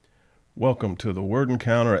Welcome to the Word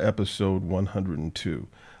Encounter, episode 102.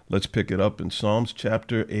 Let's pick it up in Psalms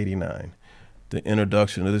chapter 89. The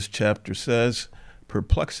introduction of this chapter says,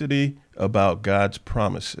 Perplexity about God's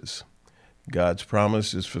promises. God's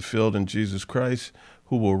promise is fulfilled in Jesus Christ,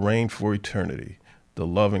 who will reign for eternity. The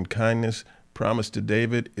love and kindness promised to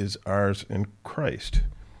David is ours in Christ.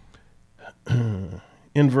 In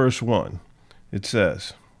verse 1, it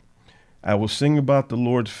says, I will sing about the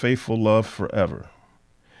Lord's faithful love forever.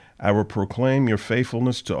 I will proclaim your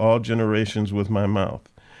faithfulness to all generations with my mouth.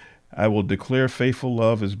 I will declare faithful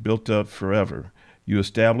love is built up forever. You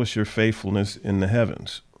establish your faithfulness in the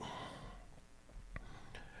heavens.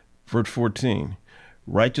 Verse 14,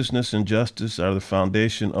 righteousness and justice are the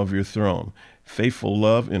foundation of your throne. Faithful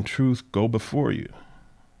love and truth go before you.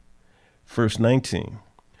 Verse 19,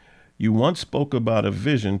 you once spoke about a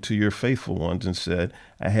vision to your faithful ones and said,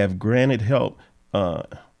 I have granted help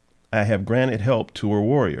to a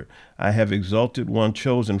warrior. I have exalted one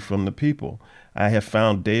chosen from the people. I have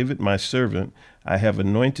found David, my servant. I have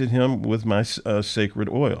anointed him with my sacred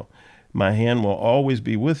oil. My hand will always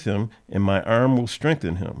be with him, and my arm will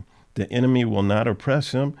strengthen him. The enemy will not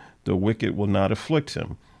oppress him. The wicked will not afflict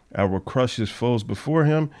him. I will crush his foes before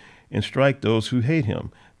him and strike those who hate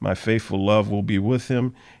him. My faithful love will be with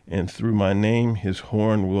him, and through my name his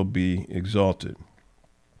horn will be exalted.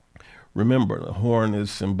 Remember, the horn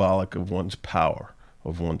is symbolic of one's power,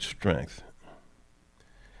 of one's strength.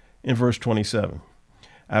 In verse 27,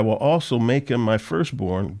 I will also make him my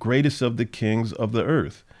firstborn, greatest of the kings of the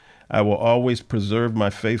earth. I will always preserve my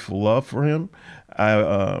faithful love for him,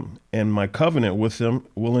 and my covenant with him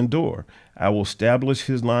will endure. I will establish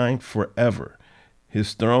his line forever,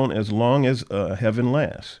 his throne as long as heaven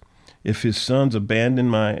lasts. If his sons abandon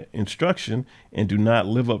my instruction and do not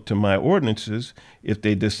live up to my ordinances, if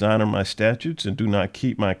they dishonor my statutes and do not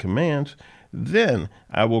keep my commands, then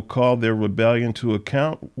I will call their rebellion to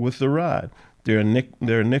account with the rod, their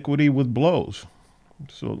iniquity with blows.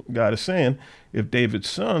 So God is saying, if David's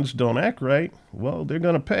sons don't act right, well, they're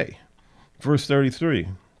going to pay. Verse 33,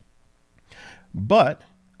 but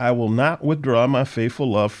I will not withdraw my faithful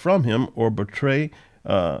love from him or betray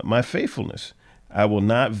my faithfulness. I will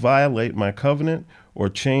not violate my covenant or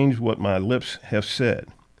change what my lips have said.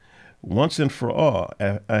 Once and for all,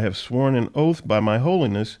 I have sworn an oath by my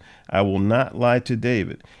holiness. I will not lie to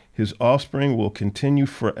David. His offspring will continue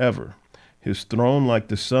forever. His throne like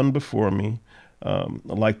the sun before me,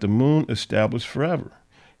 like the moon established forever.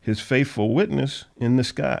 His faithful witness in the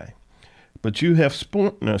sky. But you have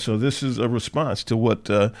so this is a response to what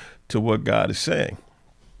God is saying.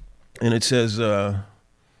 And it says,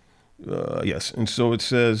 yes. And so it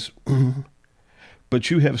says, but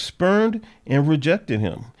you have spurned and rejected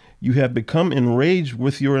him. You have become enraged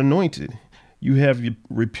with your anointed. You have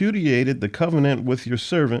repudiated the covenant with your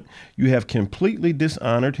servant. You have completely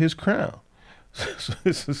dishonored his crown. So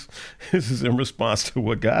this is in response to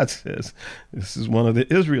what God says. This is one of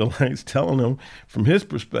the Israelites telling them from his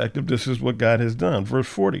perspective, this is what God has done. Verse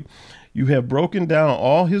 40, you have broken down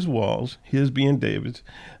all his walls, his being David's.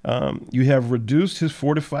 You have reduced his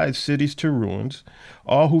fortified cities to ruins.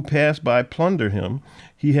 All who pass by plunder him.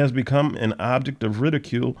 He has become an object of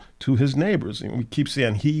ridicule to his neighbors. And we keep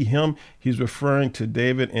saying he, him. He's referring to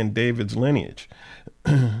David and David's lineage.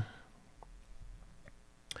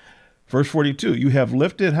 Verse 42, you have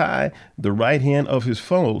lifted high the right hand of his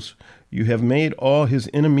foes. You have made all his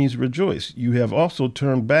enemies rejoice. You have also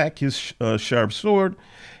turned back his sharp sword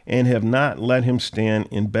and have not let him stand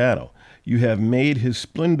in battle. You have made his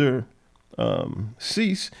splendor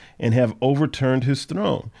cease and have overturned his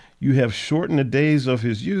throne. You have shortened the days of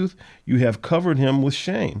his youth. You have covered him with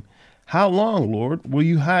shame. How long, Lord? Will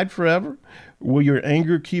you hide forever? Will your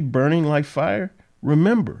anger keep burning like fire?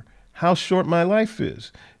 Remember how short my life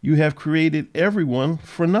is. You have created everyone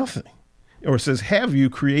for nothing. Or it says, have you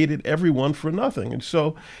created everyone for nothing? And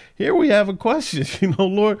so here we have a question,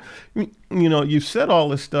 Lord, you've said all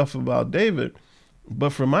this stuff about David, but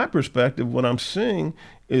from my perspective, what I'm seeing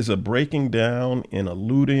is a breaking down and a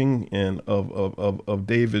looting and of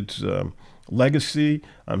David's legacy.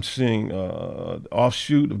 I'm seeing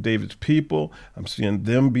offshoot of David's people. I'm seeing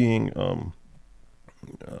them being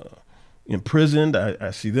imprisoned.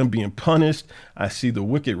 I see them being punished. I see the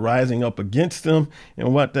wicked rising up against them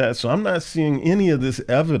and whatnot. So I'm not seeing any of this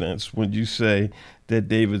evidence when you say that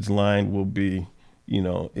David's line will be,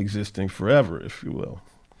 existing forever, if you will.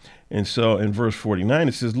 And so in verse 49,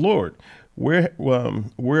 it says, Lord, where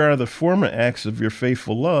are the former acts of your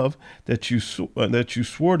faithful love that you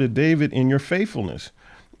swore to David in your faithfulness?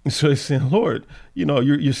 And so he's saying, Lord,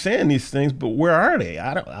 you're saying these things, but where are they?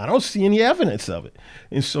 I don't see any evidence of it.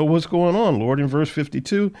 And so what's going on, Lord? In verse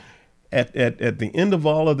 52, at the end of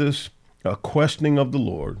all of this questioning of the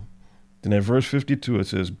Lord, then at verse 52, it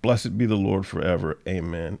says, blessed be the Lord forever.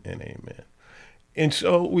 Amen and amen. And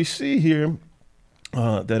so we see here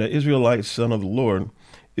that an Israelite son of the Lord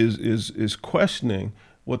is questioning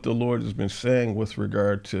what the Lord has been saying with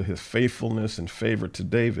regard to his faithfulness and favor to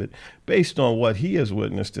David based on what he has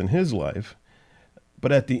witnessed in his life.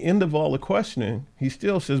 But at the end of all the questioning, he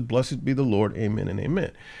still says, blessed be the Lord, amen and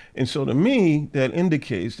amen. And so to me, that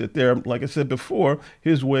indicates that there, like I said before,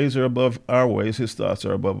 his ways are above our ways, his thoughts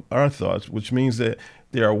are above our thoughts, which means that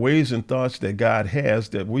there are ways and thoughts that God has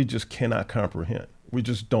that we just cannot comprehend. We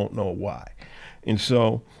just don't know why. And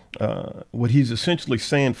so what he's essentially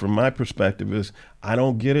saying from my perspective is, I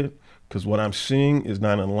don't get it because what I'm seeing is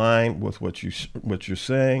not in line with what you're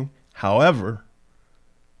saying. However,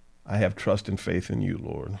 I have trust and faith in you,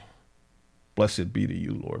 Lord. Blessed be to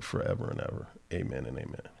you, Lord, forever and ever. Amen and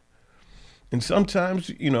amen. And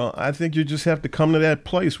sometimes, I think you just have to come to that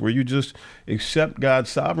place where you just accept God's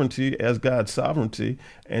sovereignty as God's sovereignty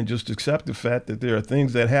and just accept the fact that there are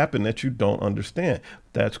things that happen that you don't understand.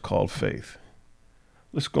 That's called faith.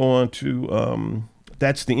 Let's go on to,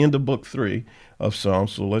 that's the end of book 3 of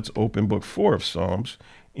Psalms. So let's open book 4 of Psalms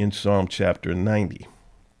in Psalm chapter 90.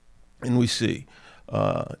 And we see,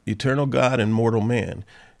 eternal God and mortal man.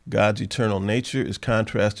 God's eternal nature is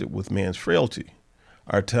contrasted with man's frailty.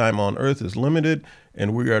 Our time on earth is limited,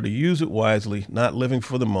 and we are to use it wisely, not living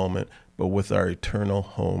for the moment, but with our eternal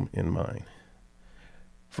home in mind.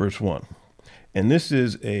 Verse 1. And this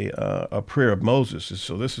is a prayer of Moses.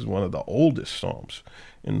 So this is one of the oldest Psalms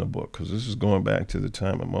in the book, because this is going back to the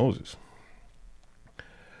time of Moses.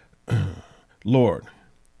 Lord,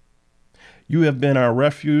 you have been our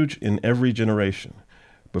refuge in every generation.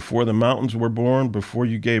 Before the mountains were born, before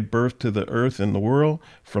you gave birth to the earth and the world,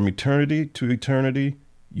 from eternity to eternity,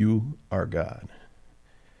 you are God.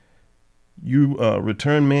 You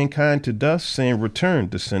return mankind to dust, saying, return,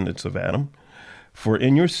 descendants of Adam. For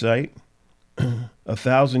in your sight,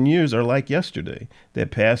 1,000 years are like yesterday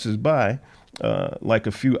that passes by, like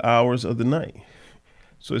a few hours of the night.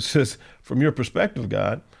 So it says, from your perspective,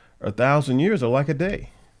 God, 1,000 years are like a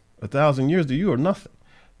day. 1,000 years to you are nothing.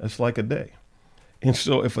 That's like a day. And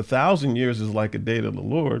so if 1,000 years is like a day to the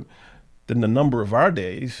Lord, then the number of our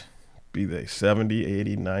days, be they 70,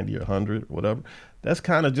 80, 90, or 100, whatever, that's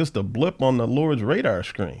kind of just a blip on the Lord's radar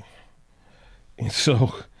screen. And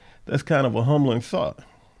so that's kind of a humbling thought.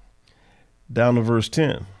 Down to verse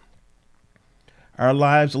 10. Our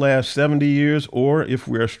lives last 70 years, or if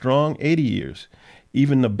we are strong, 80 years.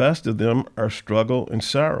 Even the best of them are struggle and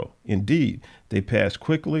sorrow. Indeed, they pass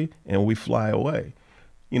quickly and we fly away.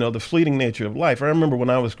 The fleeting nature of life. I remember when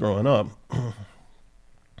I was growing up,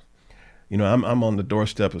 I'm on the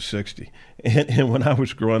doorstep of 60. And when I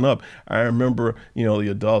was growing up, I remember, the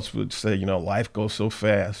adults would say, life goes so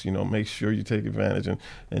fast, make sure you take advantage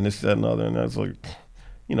and this, that, and other. And that's like,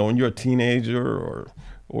 when you're a teenager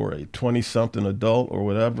or a 20-something adult or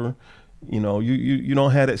whatever, you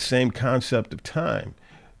don't have that same concept of time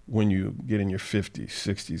when you get in your 50s,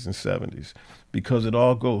 60s, and 70s, because it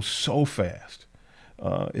all goes so fast.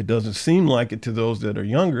 It doesn't seem like it to those that are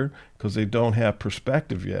younger because they don't have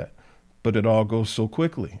perspective yet, but it all goes so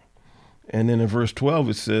quickly. And then in verse 12,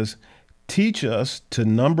 it says, teach us to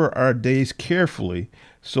number our days carefully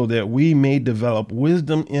so that we may develop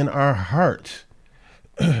wisdom in our hearts.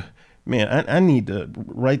 Man, I need to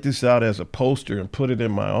write this out as a poster and put it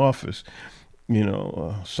in my office.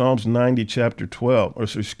 Psalms 90, chapter 12,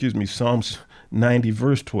 Psalms 90,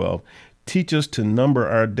 verse 12. Teach us to number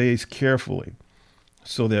our days carefully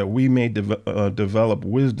so that we may develop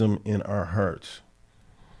wisdom in our hearts.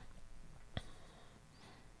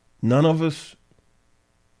 None of us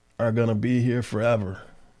are going to be here forever.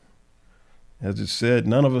 As it said,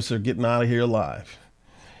 none of us are getting out of here alive.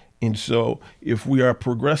 And so if we are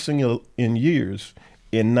progressing in years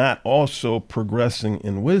and not also progressing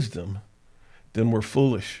in wisdom, then we're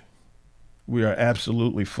foolish. We are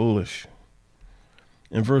absolutely foolish.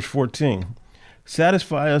 In verse 14,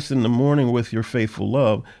 satisfy us in the morning with your faithful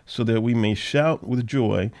love so that we may shout with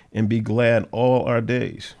joy and be glad all our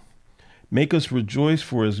days. Make us rejoice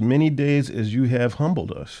for as many days as you have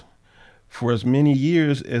humbled us, for as many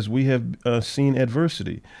years as we have seen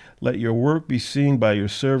adversity. Let your work be seen by your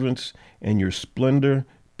servants and your splendor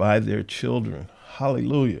by their children.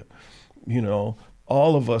 Hallelujah.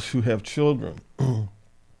 All of us who have children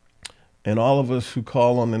and all of us who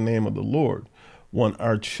call on the name of the Lord want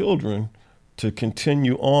our children to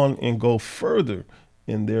continue on and go further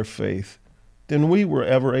in their faith than we were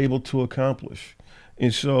ever able to accomplish.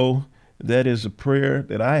 And so that is a prayer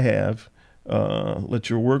that I have. Let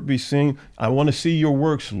your work be seen. I want to see your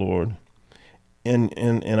works, Lord.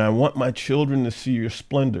 And I want my children to see your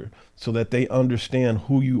splendor so that they understand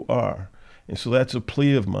who you are. And so that's a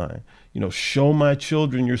plea of mine. Show my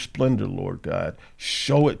children your splendor, Lord God.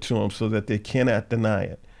 Show it to them so that they cannot deny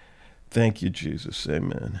it. Thank you, Jesus.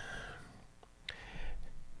 Amen.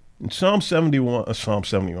 In Psalms 91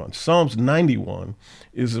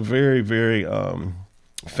 is a very, very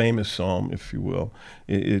famous psalm, if you will.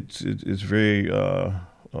 It's very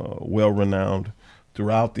well renowned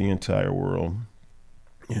throughout the entire world.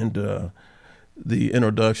 And the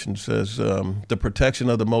introduction says, the protection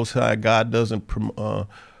of the Most High God doesn't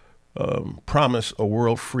promise a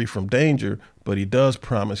world free from danger, but he does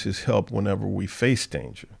promise his help whenever we face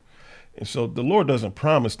danger. And so the Lord doesn't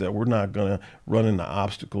promise that we're not going to run into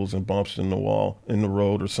obstacles and bumps in the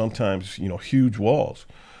road, or sometimes, huge walls.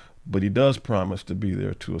 But he does promise to be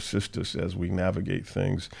there to assist us as we navigate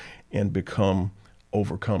things and become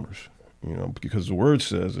overcomers. Because the word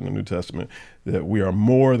says in the New Testament that we are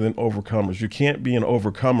more than overcomers. You can't be an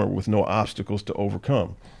overcomer with no obstacles to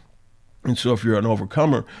overcome. And so if you're an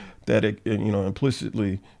overcomer, that it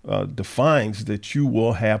implicitly defines that you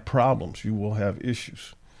will have problems, you will have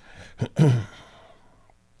issues.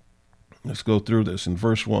 Let's go through this in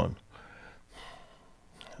verse 1.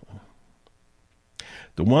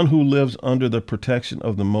 The one who lives under the protection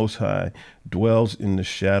of the Most High dwells in the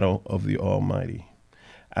shadow of the Almighty.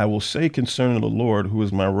 I will say concerning the Lord, who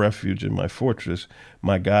is my refuge and my fortress,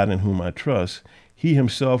 my God in whom I trust, he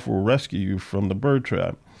himself will rescue you from the bird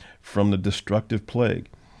trap, from the destructive plague.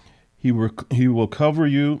 He will cover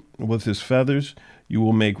you with his feathers. You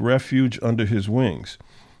will make refuge under his wings.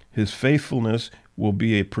 His faithfulness will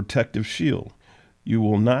be a protective shield. You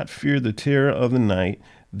will not fear the terror of the night,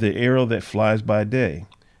 the arrow that flies by day.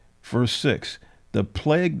 Verse 6, the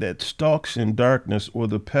plague that stalks in darkness, or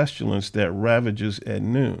the pestilence that ravages at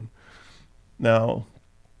noon. Now,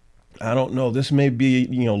 I don't know. This may be,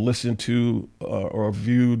 listened to or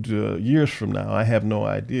viewed years from now. I have no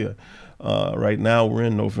idea. Right now, we're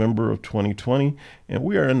in November of 2020, and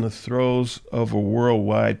we are in the throes of a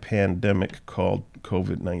worldwide pandemic called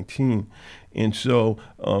COVID-19. And so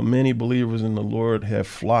many believers in the Lord have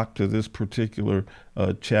flocked to this particular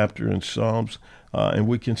chapter in Psalms, and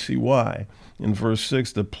we can see why. In verse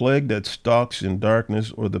 6, the plague that stalks in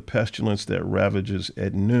darkness, or the pestilence that ravages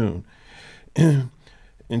at noon.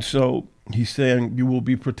 And so he's saying you will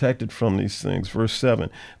be protected from these things. Verse 7,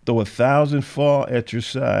 though 1,000 fall at your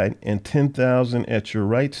side and 10,000 at your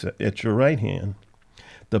right hand,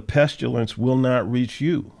 the pestilence will not reach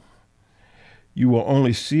you. You will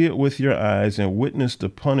only see it with your eyes and witness the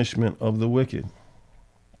punishment of the wicked.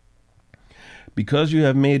 Because you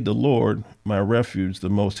have made the Lord, my refuge, the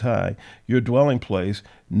Most High, your dwelling place,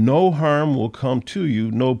 no harm will come to you,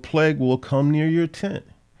 no plague will come near your tent.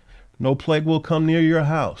 No plague will come near your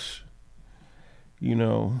house.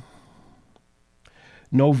 No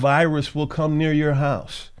virus will come near your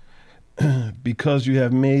house because you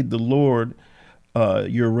have made the Lord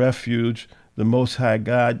your refuge, the Most High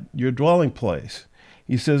God, your dwelling place.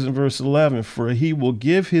 He says in verse 11, for he will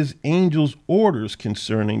give his angels orders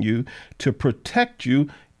concerning you to protect you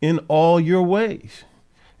in all your ways.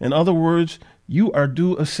 In other words, you are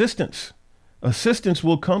due assistance. Assistance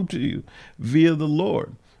will come to you via the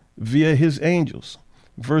Lord, via his angels.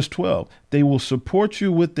 Verse 12, they will support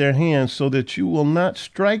you with their hands so that you will not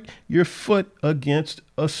strike your foot against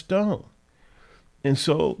a stone. And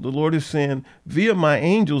so the Lord is saying, via my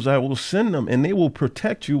angels, I will send them, and they will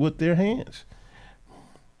protect you with their hands.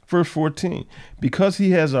 Verse 14, because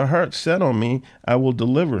he has a heart set on me, I will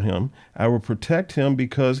deliver him. I will protect him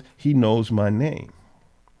because he knows my name.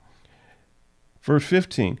 Verse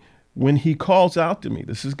 15, when he calls out to me,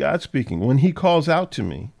 this is God speaking, when he calls out to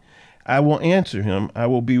me, I will answer him. I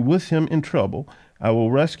will be with him in trouble. I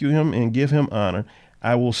will rescue him and give him honor.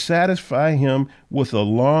 I will satisfy him with a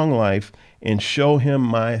long life and show him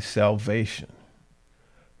my salvation.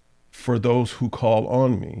 For those who call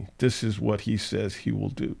on me, this is what he says he will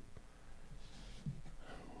do.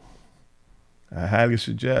 I highly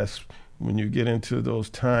suggest when you get into those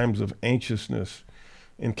times of anxiousness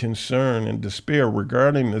and concern and despair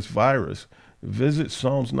regarding this virus, visit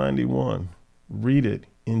Psalms 91, read it,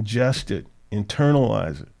 ingest it,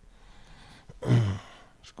 internalize it.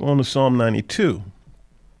 Let's go on to Psalm 92.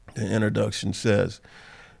 The introduction says,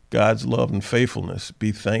 God's love and faithfulness,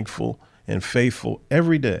 be thankful and faithful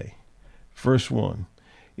every day. Verse 1,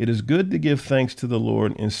 it is good to give thanks to the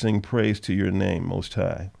Lord and sing praise to your name, Most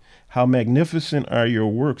High. How magnificent are your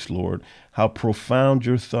works, Lord. How profound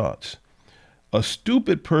your thoughts. A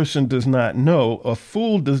stupid person does not know. A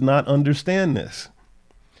fool does not understand this.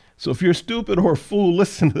 So if you're stupid or a fool,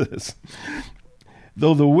 listen to this.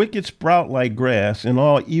 Though the wicked sprout like grass and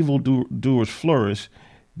all evildoers flourish,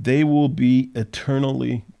 they will be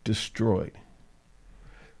eternally destroyed.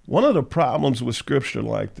 One of the problems with scripture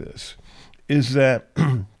like this is that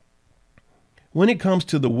when it comes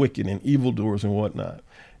to the wicked and evildoers and whatnot,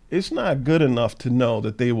 it's not good enough to know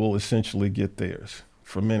that they will essentially get theirs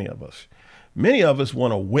for many of us. Many of us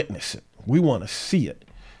want to witness it. We want to see it.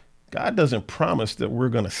 God doesn't promise that we're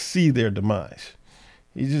going to see their demise.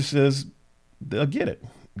 He just says they'll get it.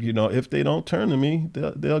 You know, if they don't turn to me,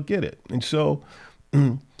 they'll get it. And so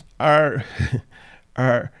our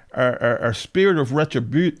spirit of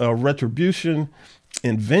retribution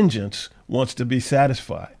and vengeance wants to be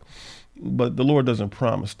satisfied. But the Lord doesn't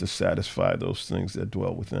promise to satisfy those things that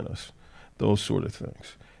dwell within us, those sort of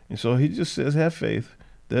things. And so he just says, have faith.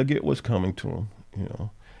 They'll get what's coming to them, you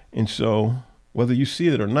know. And so whether you see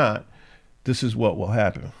it or not, this is what will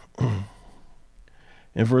happen.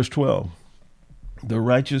 In verse 12, the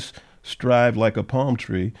righteous strive like a palm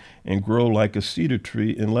tree and grow like a cedar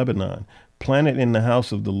tree in Lebanon. Planted in the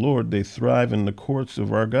house of the Lord, they thrive in the courts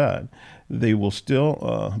of our God. They will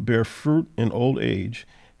still bear fruit in old age,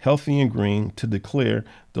 healthy and green, to declare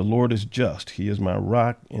the Lord is just. He is my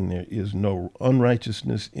rock, and there is no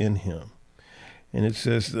unrighteousness in him. And it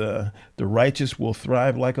says the righteous will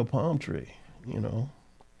thrive like a palm tree, you know.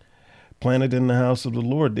 Planted in the house of the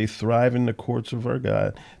Lord, they thrive in the courts of our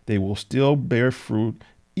God. They will still bear fruit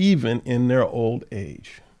even in their old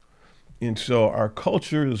age. And so our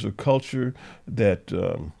culture is a culture that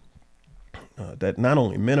that not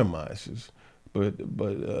only minimizes, but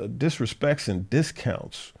disrespects and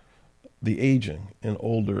discounts the aging and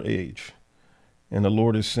older age. And the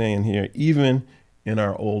Lord is saying here, even in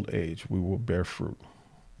our old age, we will bear fruit.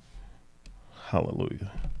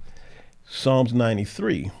 Hallelujah. Psalms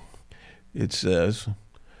 93, it says,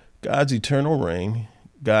 God's eternal reign,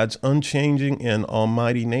 God's unchanging and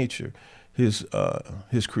almighty nature, his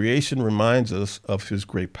creation reminds us of his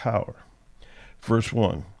great power. Verse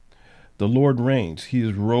 1, the Lord reigns. He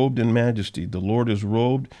is robed in majesty. The Lord is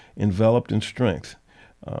robed, enveloped in strength.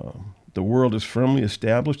 The world is firmly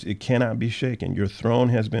established. It cannot be shaken. Your throne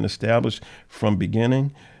has been established from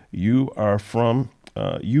beginning. You are from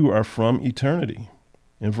eternity.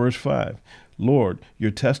 In verse 5, Lord,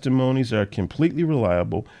 your testimonies are completely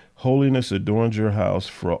reliable. Holiness adorns your house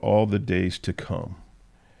for all the days to come.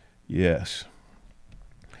 Yes.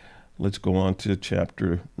 Let's go on to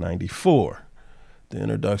chapter 94. The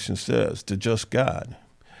introduction says, to just God.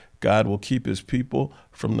 God will keep his people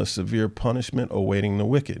from the severe punishment awaiting the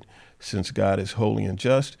wicked. Since God is holy and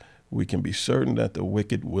just, we can be certain that the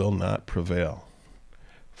wicked will not prevail.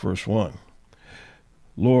 Verse 1,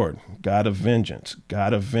 Lord, God of vengeance,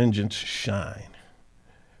 shine.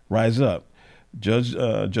 Rise up, judge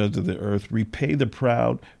of the earth, repay the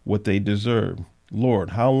proud what they deserve.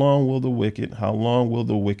 Lord, how long will the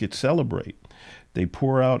wicked celebrate? They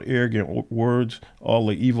pour out arrogant words. All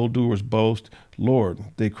the evildoers boast. Lord,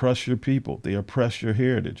 they crush your people. They oppress your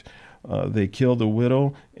heritage. They kill the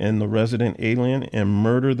widow and the resident alien and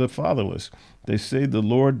murder the fatherless. They say the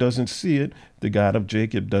Lord doesn't see it. The God of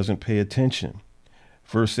Jacob doesn't pay attention.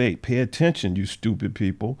 Verse 8, pay attention, you stupid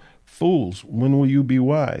people. Fools, when will you be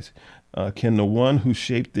wise? Can the one who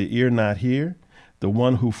shaped the ear not hear? The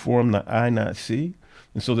one who formed the eye not see?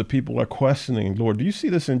 And so the people are questioning, Lord, do you see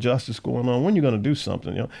this injustice going on? When are you going to do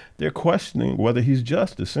something? You know, they're questioning whether he's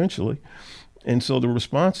just, essentially. And so the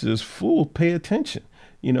response is, fool, pay attention.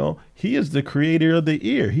 You know, he is the creator of the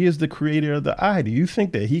ear. He is the creator of the eye. Do you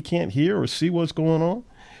think that he can't hear or see what's going on?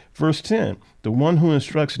 Verse 10, the one who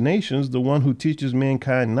instructs nations, the one who teaches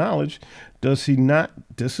mankind knowledge, does he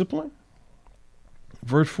not discipline?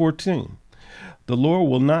 Verse 14, the Lord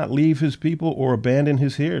will not leave his people or abandon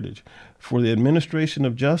his heritage, for the administration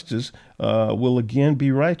of justice will again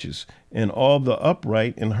be righteous, and all the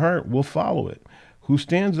upright in heart will follow it. Who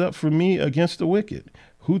stands up for me against the wicked?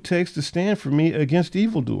 Who takes the stand for me against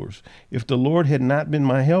evildoers? If the Lord had not been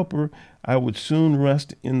my helper, I would soon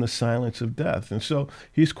rest in the silence of death. And so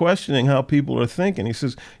he's questioning how people are thinking. He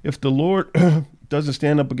says, if the Lord doesn't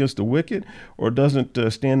stand up against the wicked or doesn't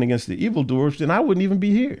stand against the evildoers, then I wouldn't even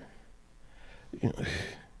be here.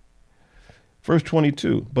 Verse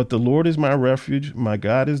 22, but the Lord is my refuge. My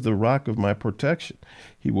God is the rock of my protection.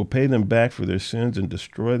 He will pay them back for their sins and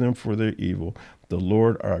destroy them for their evil. The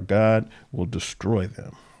Lord our God will destroy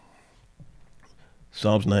them.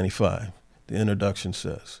 Psalms 95, the introduction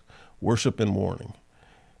says, worship and mourning,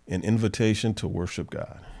 an invitation to worship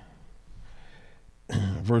God.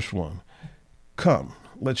 Verse 1, come,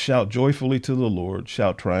 let's shout joyfully to the Lord,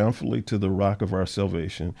 shout triumphantly to the rock of our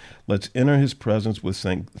salvation. Let's enter his presence with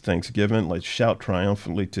thanksgiving. Let's shout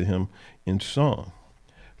triumphantly to him in song.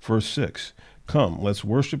 Verse 6. Come, let's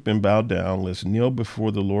worship and bow down. Let's kneel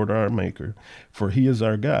before the Lord our Maker, for he is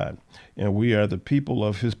our God, and we are the people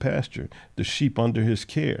of his pasture, the sheep under his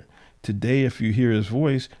care. Today, if you hear his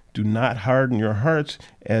voice, do not harden your hearts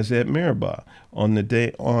as at Meribah, on that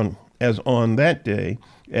day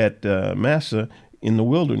at Massa in the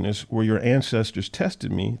wilderness, where your ancestors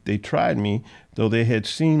tested me. They tried me, though they had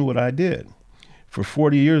seen what I did. For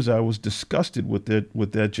 40 years, I was disgusted with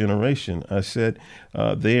that generation. I said,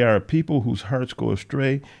 they are a people whose hearts go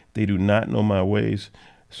astray. They do not know my ways.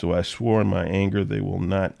 So I swore in my anger, they will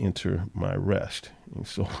not enter my rest. And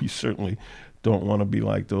so we certainly don't want to be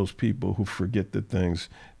like those people who forget the things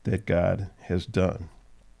that God has done.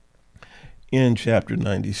 In chapter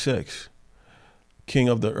 96, King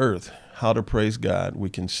of the Earth, how to praise God. We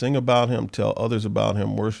can sing about him, tell others about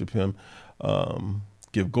him, worship him,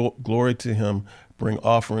 give glory to him, bring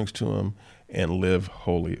offerings to him, and live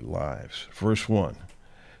holy lives. Verse 1,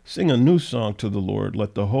 sing a new song to the Lord.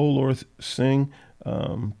 Let the whole earth sing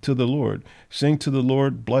to the Lord. Sing to the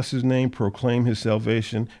Lord, bless his name, proclaim his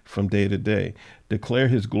salvation from day to day. Declare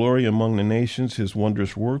his glory among the nations, his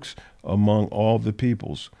wondrous works among all the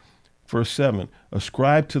peoples. Verse 7,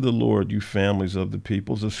 ascribe to the Lord, you families of the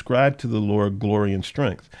peoples. Ascribe to the Lord glory and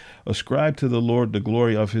strength. Ascribe to the Lord the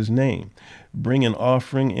glory of his name. Bring an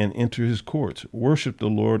offering and enter his courts. Worship the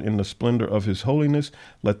Lord in the splendor of his holiness.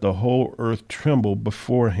 Let the whole earth tremble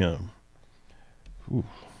before him. Ooh.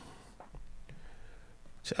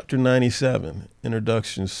 Chapter 97,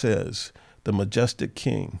 introduction says, the majestic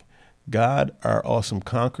King, God, our awesome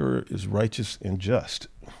conqueror, is righteous and just.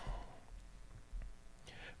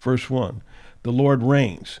 Verse 1, the Lord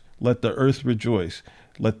reigns. Let the earth rejoice.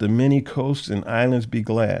 Let the many coasts and islands be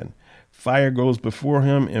glad. Fire goes before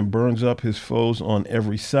him and burns up his foes on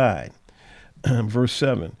every side. Verse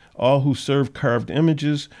 7, all who serve carved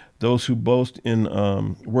images, those who boast in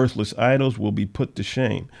worthless idols will be put to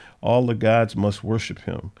shame. All the gods must worship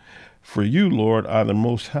him. For you, Lord, are the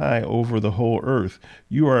most high over the whole earth.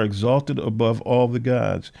 You are exalted above all the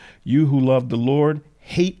gods. You who love the Lord,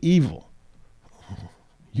 hate evil.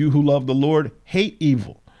 You who love the Lord, hate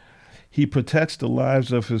evil. He protects the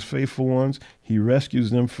lives of his faithful ones. He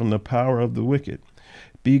rescues them from the power of the wicked.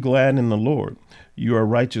 Be glad in the Lord. You are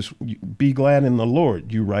righteous. Be glad in the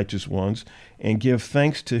Lord, you righteous ones, and give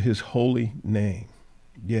thanks to his holy name.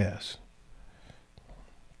 Yes.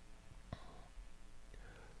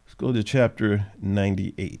 Let's go to chapter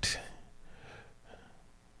 98.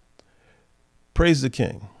 Praise the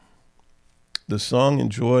King. The song of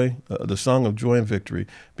joy and victory,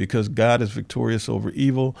 because God is victorious over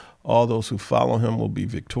evil. All those who follow him will be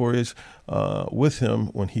victorious with him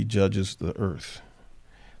when he judges the earth.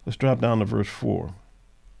 Let's drop down to verse 4.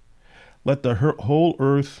 Let the whole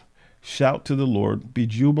earth shout to the Lord, be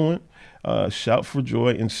jubilant, shout for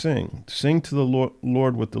joy and sing. Sing to the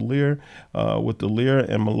Lord with the lyre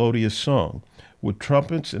and melodious song. With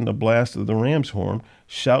trumpets and the blast of the ram's horn,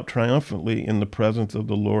 shout triumphantly in the presence of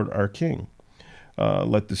the Lord our King.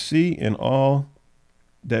 Let the sea and all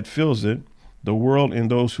that fills it, the world and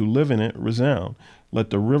those who live in it, resound. Let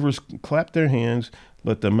the rivers clap their hands.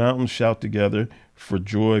 Let the mountains shout together for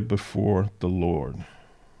joy before the Lord.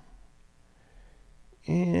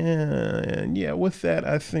 And with that,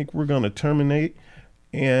 I think we're going to terminate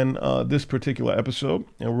this particular episode,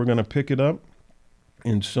 and we're going to pick it up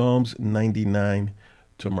in Psalms 99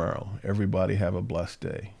 tomorrow. Everybody have a blessed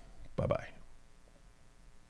day. Bye-bye.